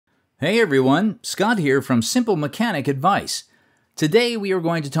Hey everyone, Scott here from Simple Mechanic Advice. Today we are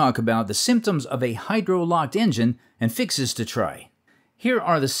going to talk about the symptoms of a hydrolocked engine and fixes to try. Here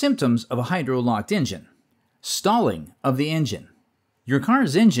are the symptoms of a hydrolocked engine. Stalling of the engine. Your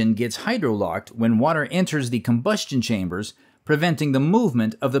car's engine gets hydrolocked when water enters the combustion chambers, preventing the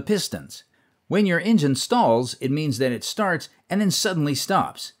movement of the pistons. When your engine stalls, it means that it starts and then suddenly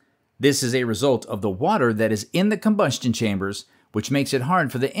stops. This is a result of the water that is in the combustion chambers, which makes it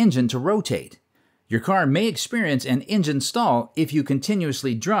hard for the engine to rotate. Your car may experience an engine stall if you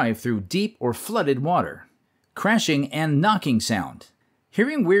continuously drive through deep or flooded water. Crashing and knocking sound.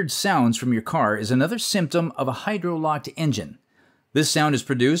 Hearing weird sounds from your car is another symptom of a hydrolocked engine. This sound is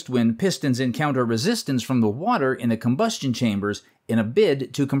produced when pistons encounter resistance from the water in the combustion chambers in a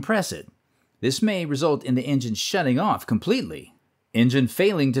bid to compress it. This may result in the engine shutting off completely. Engine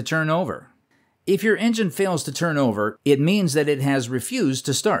failing to turn over. If your engine fails to turn over, it means that it has refused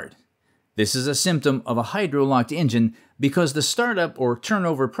to start. This is a symptom of a hydrolocked engine because the startup or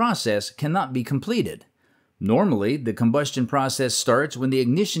turnover process cannot be completed. Normally, the combustion process starts when the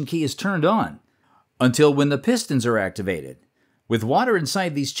ignition key is turned on, until when the pistons are activated. With water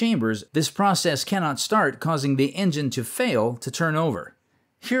inside these chambers, this process cannot start, causing the engine to fail to turn over.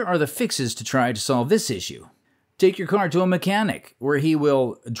 Here are the fixes to try to solve this issue. Take your car to a mechanic, where he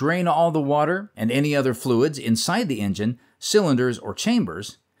will drain all the water and any other fluids inside the engine, cylinders, or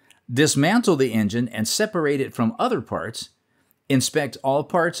chambers, dismantle the engine and separate it from other parts, inspect all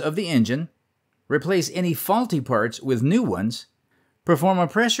parts of the engine, replace any faulty parts with new ones, perform a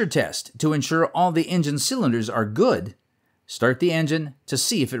pressure test to ensure all the engine cylinders are good, start the engine to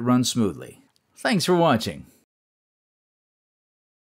see if it runs smoothly. Thanks for watching.